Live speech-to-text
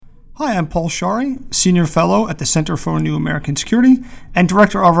Hi, I'm Paul Shari, Senior Fellow at the Center for New American Security and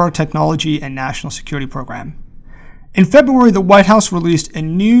Director of our Technology and National Security Program. In February, the White House released a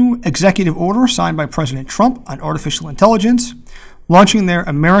new executive order signed by President Trump on artificial intelligence, launching their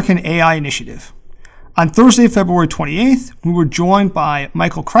American AI initiative. On Thursday, February 28th, we were joined by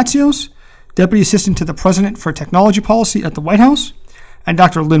Michael Kratsios, Deputy Assistant to the President for Technology Policy at the White House, and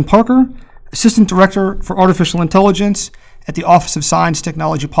Dr. Lynn Parker, Assistant Director for Artificial Intelligence at the Office of Science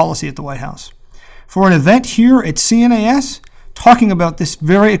Technology Policy at the White House, for an event here at CNAS talking about this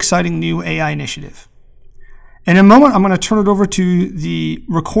very exciting new AI initiative. In a moment, I'm going to turn it over to the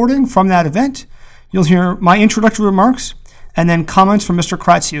recording from that event. You'll hear my introductory remarks and then comments from Mr.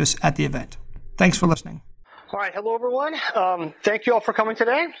 Kratsios at the event. Thanks for listening. All right, hello everyone. Thank you all for coming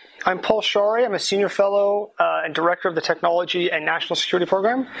today. I'm Paul Shari. I'm a Senior Fellow and Director of the Technology and National Security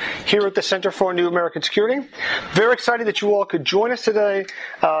Program here at the Center for New American Security. Very excited that you all could join us today.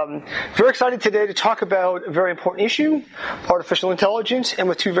 Very excited today to talk about a very important issue, artificial intelligence, and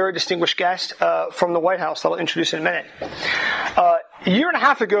with two very distinguished guests from the White House that I'll introduce in a minute. A year and a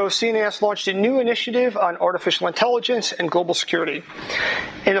half ago, CNAS launched a new initiative on artificial intelligence and global security.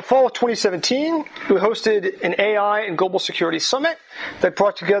 In the fall of 2017, we hosted an AI and global security summit that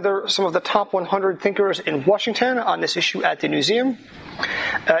brought together some of the top 100 thinkers in Washington on this issue at the museum,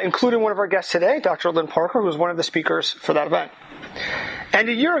 including one of our guests today, Dr. Lynn Parker, who was one of the speakers for that event. And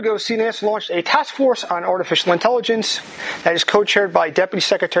a year ago, CNAS launched a task force on artificial intelligence that is co-chaired by Deputy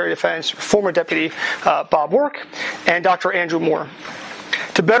Secretary of Defense, former Deputy Bob Work, and Dr. Andrew Moore,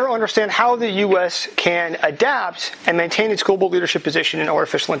 to better understand how the U.S. can adapt and maintain its global leadership position in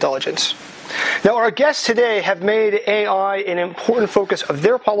artificial intelligence. Now, our guests today have made AI an important focus of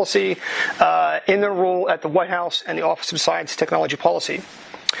their policy in their role at the White House and the Office of Science and Technology Policy.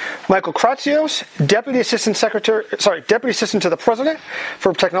 Michael Kratsios, Deputy Assistant to the President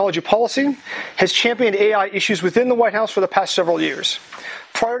for Technology Policy, has championed AI issues within the White House for the past several years.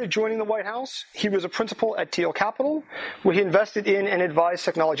 Prior to joining the White House, he was a principal at Teal Capital, where he invested in and advised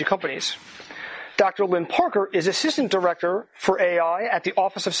technology companies. Dr. Lynn Parker is Assistant Director for AI at the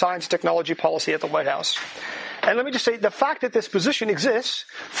Office of Science and Technology Policy at the White House. And let me just say, the fact that this position exists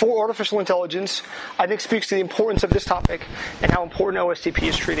for artificial intelligence, I think speaks to the importance of this topic and how important OSTP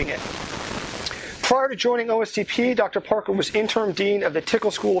is treating it. Prior to joining OSTP, Dr. Parker was Interim Dean of the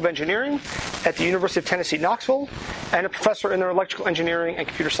Tickle School of Engineering at the University of Tennessee, Knoxville, and a professor in their Electrical Engineering and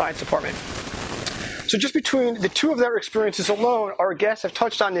Computer Science Department. So just between the two of their experiences alone, our guests have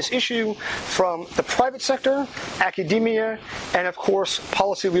touched on this issue from the private sector, academia, and of course,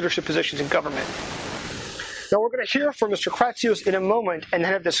 policy leadership positions in government. Now, we're going to hear from Mr. Kratsios in a moment and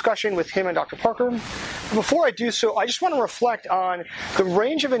then have a discussion with him and Dr. Parker. But before I do so, I just want to reflect on the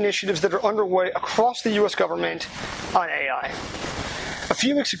range of initiatives that are underway across the U.S. government on AI. A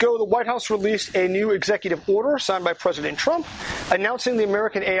few weeks ago, the White House released a new executive order signed by President Trump announcing the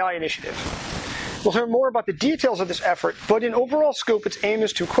American AI initiative. We'll hear more about the details of this effort, but in overall scope, its aim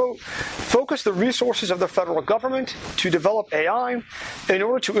is to, quote, focus the resources of the federal government to develop AI in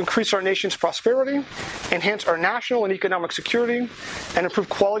order to increase our nation's prosperity, enhance our national and economic security, and improve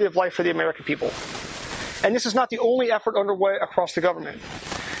quality of life for the American people. And this is not the only effort underway across the government.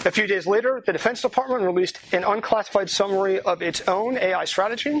 A few days later, the Defense Department released an unclassified summary of its own AI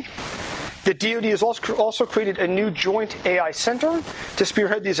strategy. The DoD has also created a new joint AI center to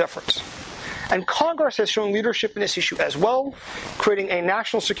spearhead these efforts. And Congress has shown leadership in this issue as well, creating a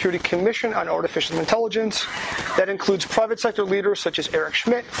National Security Commission on Artificial Intelligence that includes private sector leaders such as Eric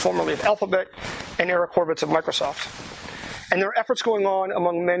Schmidt, formerly of Alphabet, and Eric Horvitz of Microsoft. And there are efforts going on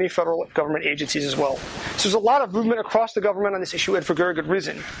among many federal government agencies as well. So there's a lot of movement across the government on this issue, and for very good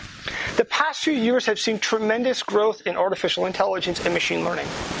reason. The past few years have seen tremendous growth in artificial intelligence and machine learning.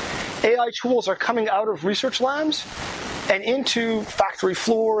 AI tools are coming out of research labs and into factory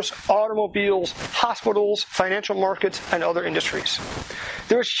floors, automobiles, hospitals, financial markets, and other industries.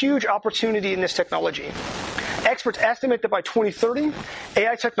 There is huge opportunity in this technology. Experts estimate that by 2030,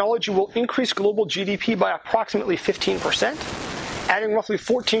 AI technology will increase global GDP by approximately 15%, adding roughly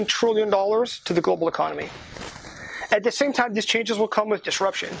 $14 trillion to the global economy. At the same time, these changes will come with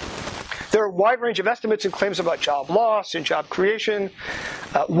disruption. There are a wide range of estimates and claims about job loss and job creation.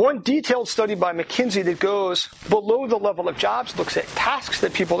 One detailed study by McKinsey that goes below the level of jobs, looks at tasks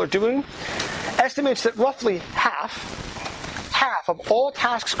that people are doing, estimates that roughly half of all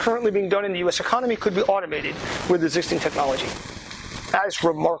tasks currently being done in the U.S. economy could be automated with existing technology. That is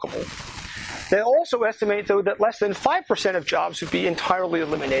remarkable. They also estimate, though, that less than 5% of jobs would be entirely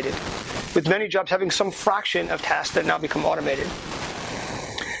eliminated, with many jobs having some fraction of tasks that now become automated.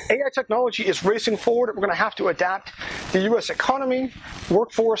 AI technology is racing forward. We're going to have to adapt the U.S. economy,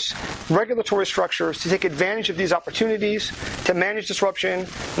 workforce, regulatory structures to take advantage of these opportunities to manage disruption,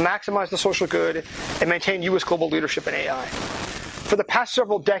 maximize the social good, and maintain U.S. global leadership in AI. For the past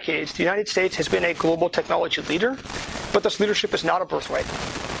several decades, the United States has been a global technology leader, but this leadership is not a birthright.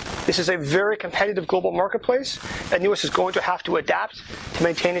 This is a very competitive global marketplace, and the U.S. is going to have to adapt to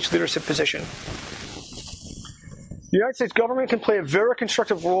maintain its leadership position. The United States government can play a very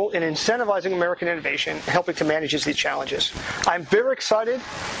constructive role in incentivizing American innovation and helping to manage these challenges. I'm very excited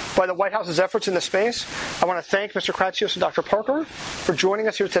by the White House's efforts in this space. I want to thank Mr. Kratsios and Dr. Parker for joining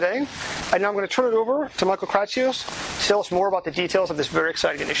us here today. And now I'm going to turn it over to Michael Kratsios to tell us more about the details of this very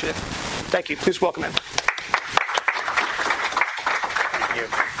exciting initiative. Thank you. Please welcome him. Thank you.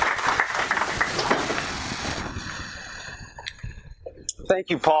 Thank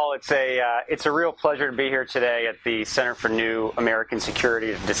you, Paul. It's a real pleasure to be here today at the Center for New American Security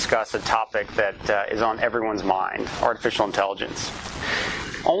to discuss a topic that is on everyone's mind, artificial intelligence.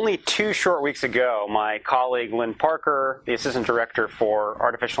 Only 2 short weeks ago, my colleague Lynn Parker, the Assistant Director for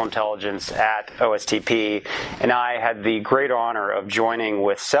Artificial Intelligence at OSTP, and I had the great honor of joining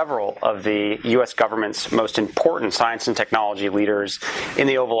with several of the U.S. government's most important science and technology leaders in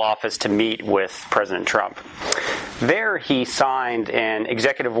the Oval Office to meet with President Trump. There, he signed an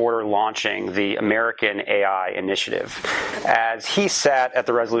executive order launching the American AI Initiative. As he sat at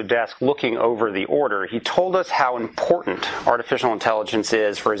the Resolute desk looking over the order, he told us how important artificial intelligence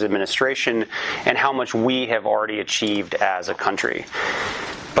is for his administration and how much we have already achieved as a country.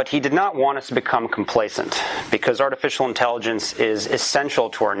 But he did not want us to become complacent. Because artificial intelligence is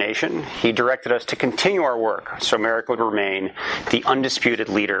essential to our nation, he directed us to continue our work so America would remain the undisputed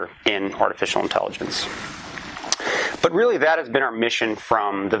leader in artificial intelligence. But really, that has been our mission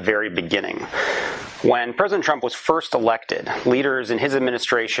from the very beginning. When President Trump was first elected, leaders in his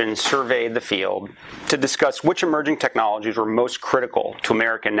administration surveyed the field to discuss which emerging technologies were most critical to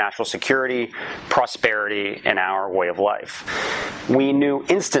American national security, prosperity, and our way of life. We knew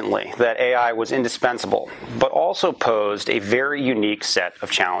instantly that AI was indispensable, but also posed a very unique set of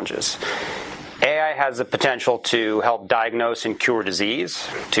challenges. AI has the potential to help diagnose and cure disease,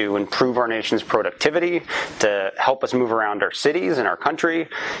 to improve our nation's productivity, to help us move around our cities and our country,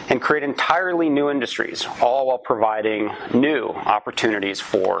 and create entirely new industries, all while providing new opportunities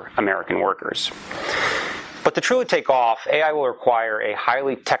for American workers. But to truly take off, AI will require a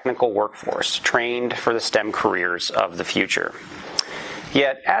highly technical workforce trained for the STEM careers of the future.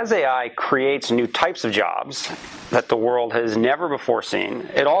 Yet, as AI creates new types of jobs that the world has never before seen,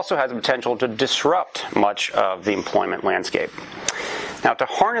 it also has the potential to disrupt much of the employment landscape. Now, to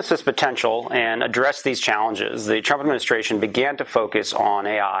harness this potential and address these challenges, the Trump administration began to focus on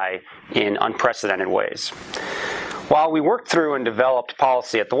AI in unprecedented ways. While we worked through and developed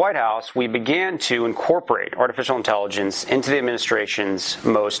policy at the White House, we began to incorporate artificial intelligence into the administration's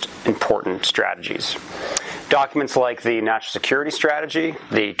most important strategies. Documents like the National Security Strategy,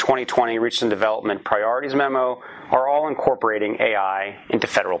 the 2020 Research and Development Priorities Memo, are all incorporating AI into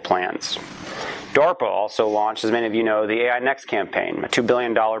federal plans. DARPA also launched, as many of you know, the AI Next campaign, a $2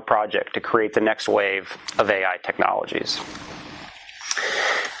 billion project to create the next wave of AI technologies.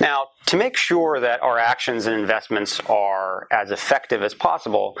 Now, to make sure that our actions and investments are as effective as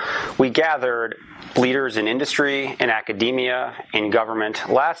possible, we gathered leaders in industry, in academia, in government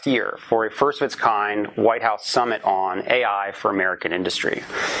last year for a first-of-its-kind White House summit on AI for American industry.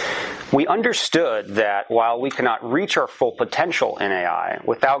 We understood that while we cannot reach our full potential in AI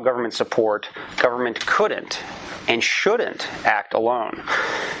without government support, government couldn't and shouldn't act alone.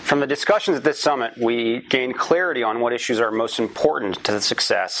 From the discussions at this summit, we gained clarity on what issues are most important to the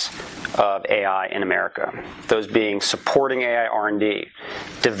success of AI in America. Those being supporting AI R&D,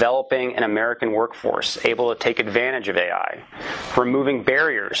 developing an American workforce able to take advantage of AI, removing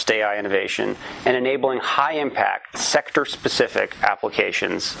barriers to AI innovation, and enabling high-impact, sector-specific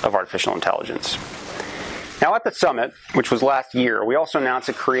applications of artificial intelligence. Now, at the summit, which was last year, we also announced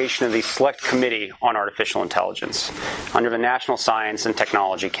the creation of the Select Committee on Artificial Intelligence under the National Science and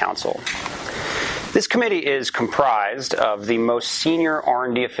Technology Council. This committee is comprised of the most senior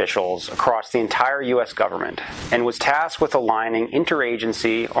R&D officials across the entire U.S. government and was tasked with aligning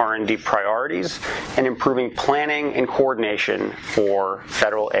interagency R&D priorities and improving planning and coordination for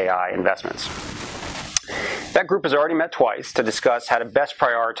federal AI investments. That group has already met twice to discuss how to best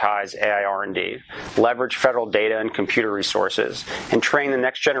prioritize AI R&D, leverage federal data and computer resources, and train the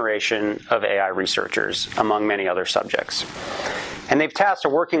next generation of AI researchers, among many other subjects. And they've tasked a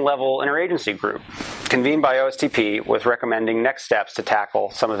working-level interagency group, convened by OSTP, with recommending next steps to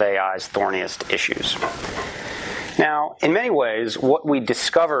tackle some of AI's thorniest issues. Now, Now, in many ways, what we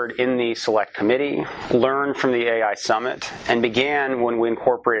discovered in the Select Committee, learned from the AI Summit, and began when we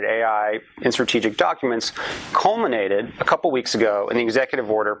incorporated AI in strategic documents, culminated a couple weeks ago in the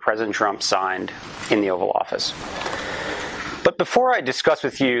executive order President Trump signed in the Oval Office. But before I discuss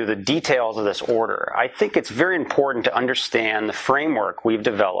with you the details of this order, I think it's very important to understand the framework we've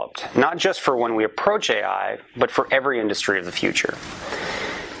developed, not just for when we approach AI, but for every industry of the future.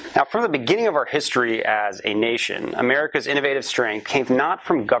 Now, from the beginning of our history as a nation, America's innovative strength came not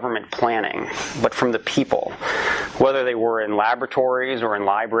from government planning, but from the people. Whether they were in laboratories or in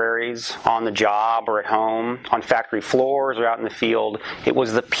libraries, on the job or at home, on factory floors or out in the field, it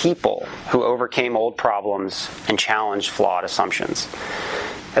was the people who overcame old problems and challenged flawed assumptions.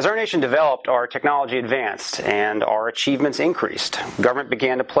 As our nation developed, our technology advanced and our achievements increased. Government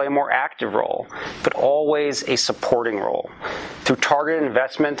began to play a more active role, but always a supporting role. Through targeted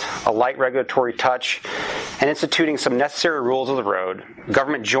investment, a light regulatory touch, and instituting some necessary rules of the road,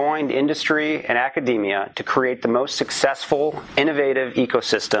 government joined industry and academia to create the most successful, innovative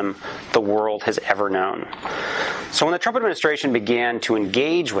ecosystem the world has ever known. So when the Trump administration began to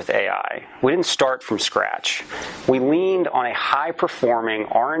engage with AI, we didn't start from scratch. We leaned on a high-performing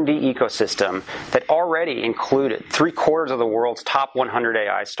R&D ecosystem that already included 3/4 of the world's top 100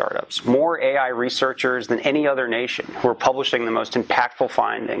 AI startups, more AI researchers than any other nation who are publishing the most impactful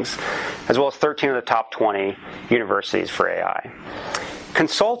findings, as well as 13 of the top 20 universities for AI.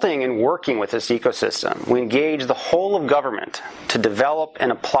 Consulting and working with this ecosystem, we engage the whole of government to develop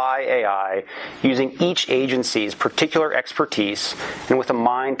and apply AI using each agency's particular expertise and with a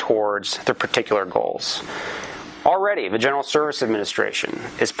mind towards their particular goals. Already, the General Services Administration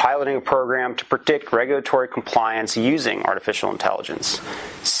is piloting a program to predict regulatory compliance using artificial intelligence,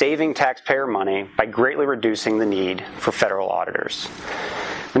 saving taxpayer money by greatly reducing the need for federal auditors.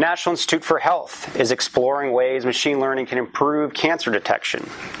 The National Institute for Health is exploring ways machine learning can improve cancer detection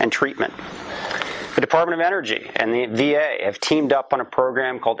and treatment. The Department of Energy and the VA have teamed up on a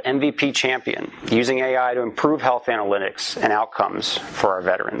program called MVP Champion, using AI to improve health analytics and outcomes for our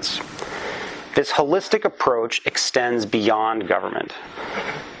veterans. This holistic approach extends beyond government.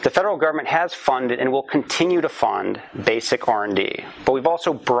 The federal government has funded and will continue to fund basic R&D, but we've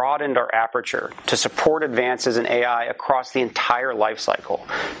also broadened our aperture to support advances in AI across the entire life cycle,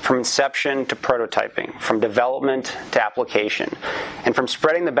 from inception to prototyping, from development to application, and from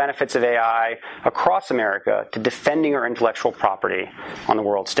spreading the benefits of AI across America to defending our intellectual property on the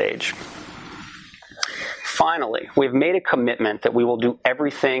world stage. Finally, we've made a commitment that we will do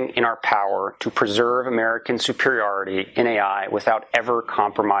everything in our power to preserve American superiority in AI without ever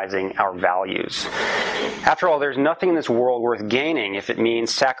compromising our values. After all, there's nothing in this world worth gaining if it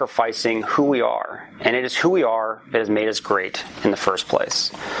means sacrificing who we are, and it is who we are that has made us great in the first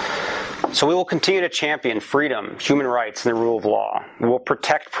place. So we will continue to champion freedom, human rights, and the rule of law. We will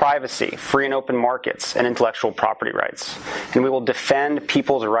protect privacy, free and open markets, and intellectual property rights. And we will defend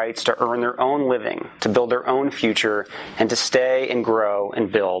people's rights to earn their own living, to build their own future, and to stay and grow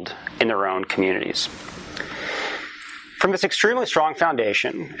and build in their own communities. From this extremely strong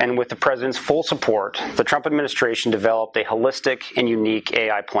foundation, and with the President's full support, the Trump administration developed a holistic and unique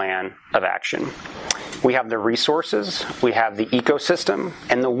AI plan of action. We have the resources, we have the ecosystem,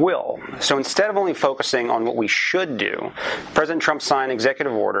 and the will. So instead of only focusing on what we should do, President Trump signed an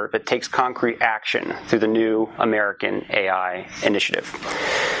executive order that takes concrete action through the new American AI Initiative.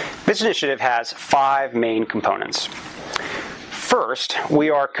 This initiative has 5 main components. First, we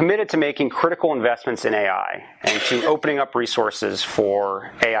are committed to making critical investments in AI and to opening up resources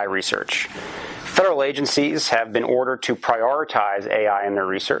for AI research. Federal agencies have been ordered to prioritize AI in their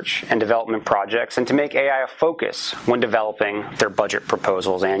research and development projects and to make AI a focus when developing their budget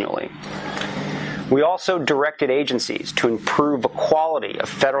proposals annually. We also directed agencies to improve the quality of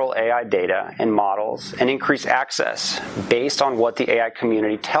federal AI data and models and increase access based on what the AI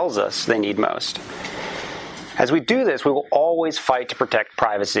community tells us they need most. As we do this, we will always fight to protect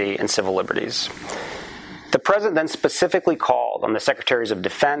privacy and civil liberties. The President then specifically called on the Secretaries of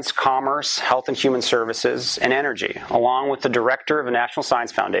Defense, Commerce, Health and Human Services, and Energy, along with the Director of the National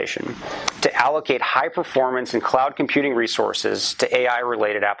Science Foundation, to allocate high-performance and cloud computing resources to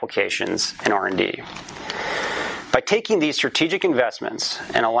AI-related applications and R&D. By taking these strategic investments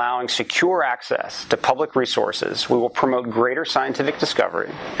and allowing secure access to public resources, we will promote greater scientific discovery,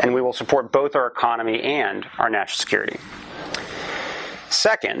 and we will support both our economy and our national security.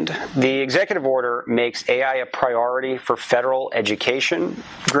 Second, the executive order makes AI a priority for federal education,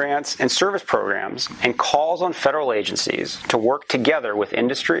 grants, and service programs, and calls on federal agencies to work together with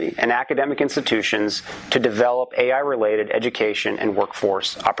industry and academic institutions to develop AI-related education and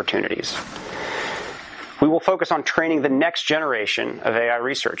workforce opportunities. We will focus on training the next generation of AI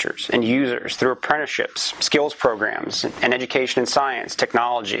researchers and users through apprenticeships, skills programs, and education in science,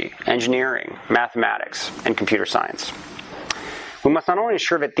 technology, engineering, mathematics, and computer science. We must not only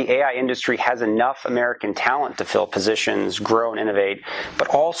ensure that the AI industry has enough American talent to fill positions, grow, and innovate, but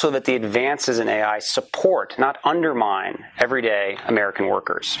also that the advances in AI support, not undermine, everyday American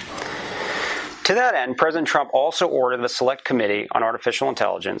workers. To that end, President Trump also ordered the Select Committee on Artificial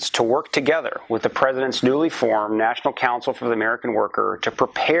Intelligence to work together with the President's newly formed National Council for the American Worker to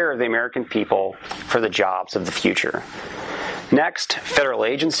prepare the American people for the jobs of the future. Next, federal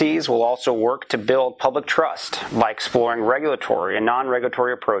agencies will also work to build public trust by exploring regulatory and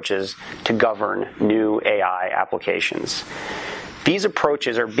non-regulatory approaches to govern new AI applications. These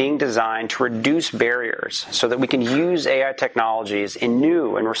approaches are being designed to reduce barriers so that we can use AI technologies in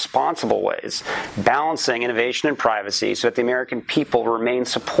new and responsible ways, balancing innovation and privacy so that the American people remain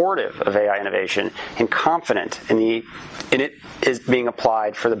supportive of AI innovation and confident in it is being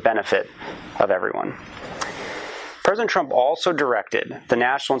applied for the benefit of everyone. President Trump also directed the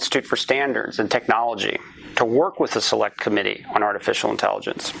National Institute for Standards and Technology to work with the Select Committee on Artificial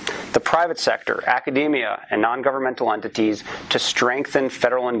Intelligence, the private sector, academia, and non-governmental entities to strengthen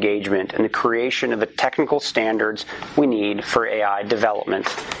federal engagement in the creation of the technical standards we need for AI development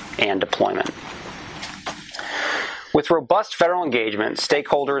and deployment. With robust federal engagement,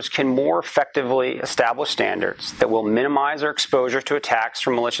 stakeholders can more effectively establish standards that will minimize our exposure to attacks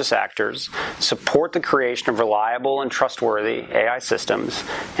from malicious actors, support the creation of reliable and trustworthy AI systems,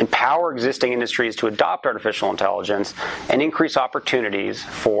 empower existing industries to adopt artificial intelligence, and increase opportunities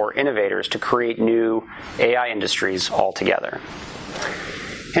for innovators to create new AI industries altogether.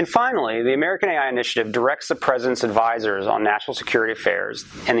 And finally, the American AI Initiative directs the President's advisors on national security affairs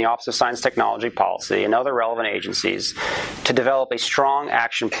and the Office of Science Technology Policy and other relevant agencies to develop a strong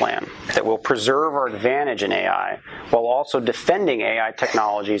action plan that will preserve our advantage in AI while also defending AI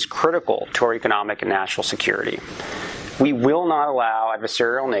technologies critical to our economic and national security. We will not allow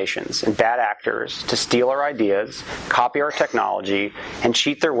adversarial nations and bad actors to steal our ideas, copy our technology, and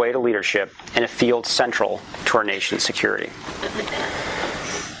cheat their way to leadership in a field central to our nation's security.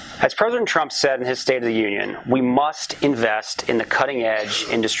 As President Trump said in his State of the Union, we must invest in the cutting-edge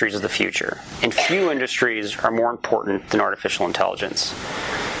industries of the future, and few industries are more important than artificial intelligence.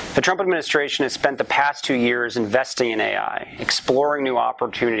 The Trump administration has spent the past 2 years investing in AI, exploring new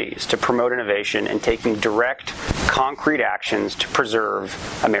opportunities to promote innovation, and taking direct, concrete actions to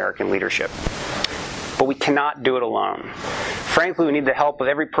preserve American leadership. But we cannot do it alone. Frankly, we need the help of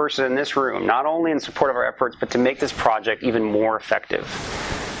every person in this room, not only in support of our efforts, but to make this project even more effective.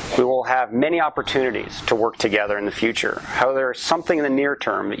 We will have many opportunities to work together in the future. However, there is something in the near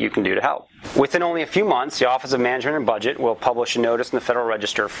term that you can do to help. Within only a few months, the Office of Management and Budget will publish a notice in the Federal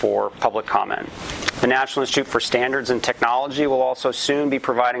Register for public comment. The National Institute for Standards and Technology will also soon be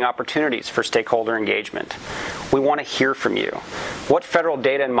providing opportunities for stakeholder engagement. We want to hear from you. What federal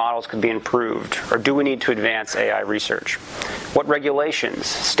data and models could be improved, or do we need to advance AI research? What regulations,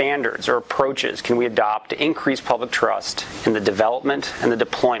 standards, or approaches can we adopt to increase public trust in the development and the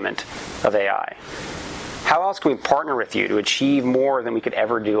deployment of AI? How else can we partner with you to achieve more than we could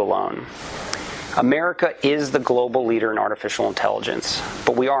ever do alone? America is the global leader in artificial intelligence,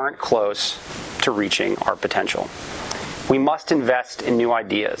 but we aren't close to reaching our potential. We must invest in new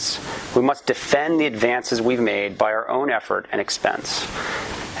ideas. We must defend the advances we've made by our own effort and expense.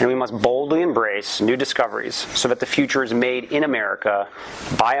 And we must boldly embrace new discoveries so that the future is made in America,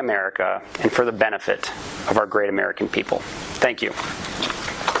 by America, and for the benefit of our great American people. Thank you.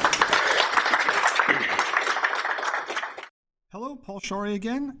 Hello, Paul Shorey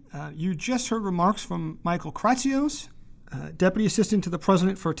again. You just heard remarks from Michael Kratsios, Deputy Assistant to the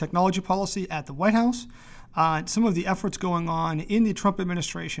President for Technology Policy at the White House, on some of the efforts going on in the Trump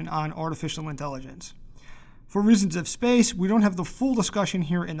administration on artificial intelligence. For reasons of space, we don't have the full discussion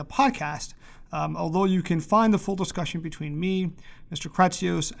here in the podcast, although you can find the full discussion between me, Mr.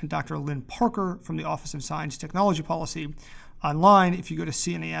 Kratsios, and Dr. Lynn Parker from the Office of Science Technology Policy online if you go to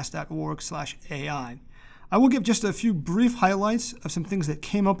cnas.org/AI. I will give just a few brief highlights of some things that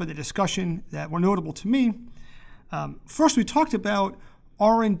came up in the discussion that were notable to me. First, we talked about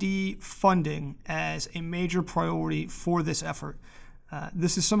R&D funding as a major priority for this effort.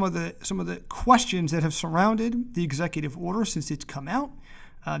 This is some of the questions that have surrounded the executive order since it's come out.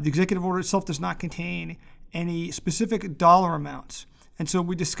 The executive order itself does not contain any specific dollar amounts. And so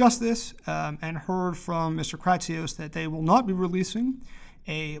we discussed this and heard from Mr. Kratsios that they will not be releasing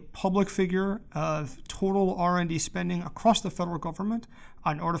a public figure of total R&D spending across the federal government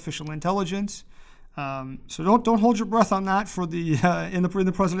on artificial intelligence. So don't hold your breath on that for the in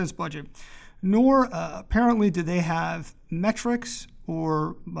the president's budget. nor apparently do they have metrics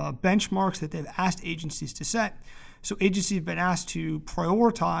or benchmarks that they've asked agencies to set. So agencies have been asked to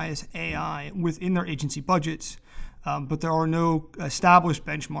prioritize AI within their agency budgets, but there are no established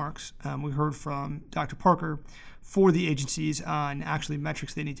benchmarks, we heard from Dr. Parker, for the agencies on actually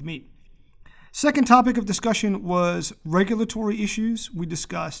metrics they need to meet. Second topic of discussion was regulatory issues. We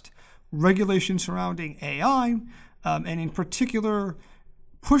discussed regulation surrounding AI, and in particular,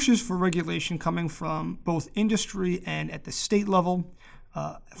 pushes for regulation coming from both industry and at the state level.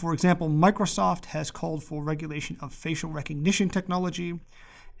 For example, Microsoft has called for regulation of facial recognition technology,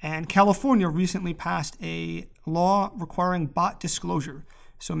 and California recently passed a law requiring bot disclosure,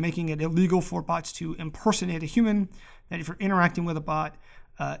 so making it illegal for bots to impersonate a human, that if you're interacting with a bot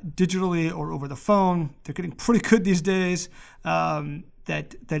digitally or over the phone, they're getting pretty good these days,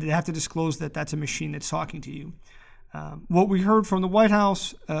 that they have to disclose that that's a machine that's talking to you. What we heard from the White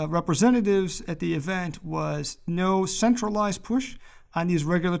House representatives at the event was no centralized push on these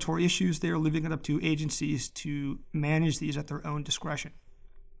regulatory issues. They are leaving it up to agencies to manage these at their own discretion.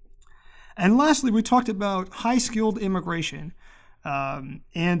 And lastly, we talked about high-skilled immigration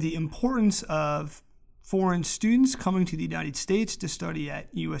and the importance of foreign students coming to the United States to study at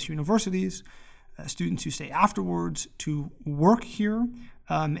U.S. universities, students who stay afterwards to work here,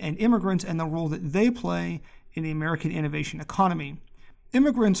 and immigrants and the role that they play in the American innovation economy.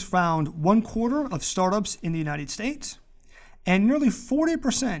 Immigrants found 1/4 of startups in the United States, and nearly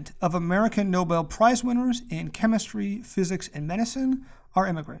 40% of American Nobel Prize winners in chemistry, physics, and medicine are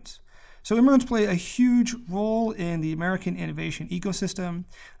immigrants. So immigrants play a huge role in the American innovation ecosystem,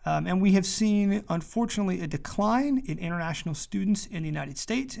 and we have seen, unfortunately, a decline in international students in the United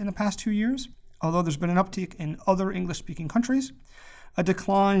States in the past 2 years, although there's been an uptick in other English-speaking countries, a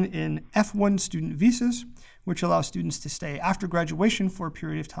decline in F1 student visas, which allow students to stay after graduation for a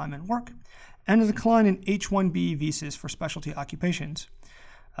period of time and work, and a decline in H-1B visas for specialty occupations.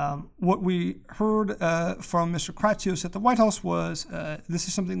 What we heard from Mr. Kratsios at the White House was this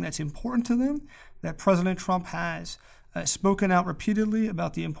is something that's important to them, that President Trump has spoken out repeatedly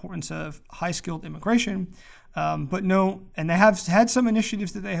about the importance of high-skilled immigration, but no, and they have had some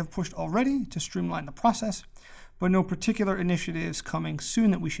initiatives that they have pushed already to streamline the process, but no particular initiatives coming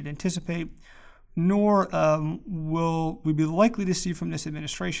soon that we should anticipate, nor will we be likely to see from this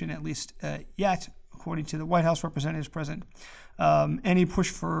administration, at least yet, according to the White House representatives present, any push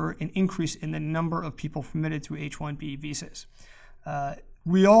for an increase in the number of people permitted through H-1B visas.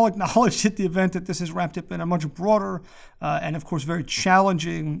 We all acknowledged at the event that this is wrapped up in a much broader and, of course, very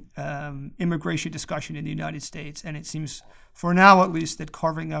challenging immigration discussion in the United States. And it seems, for now at least, that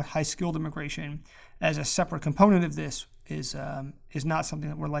carving out high-skilled immigration as a separate component of this is not something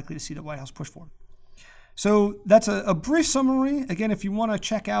that we're likely to see the White House push for. So that's a brief summary. Again, if you want to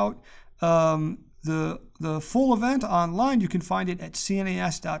check out the full event online, you can find it at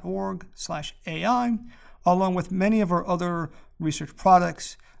cnas.org/AI, along with many of our other research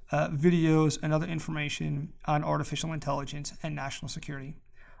products, videos, and other information on artificial intelligence and national security.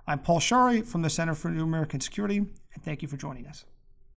 I'm Paul Shari from the Center for New American Security, and thank you for joining us.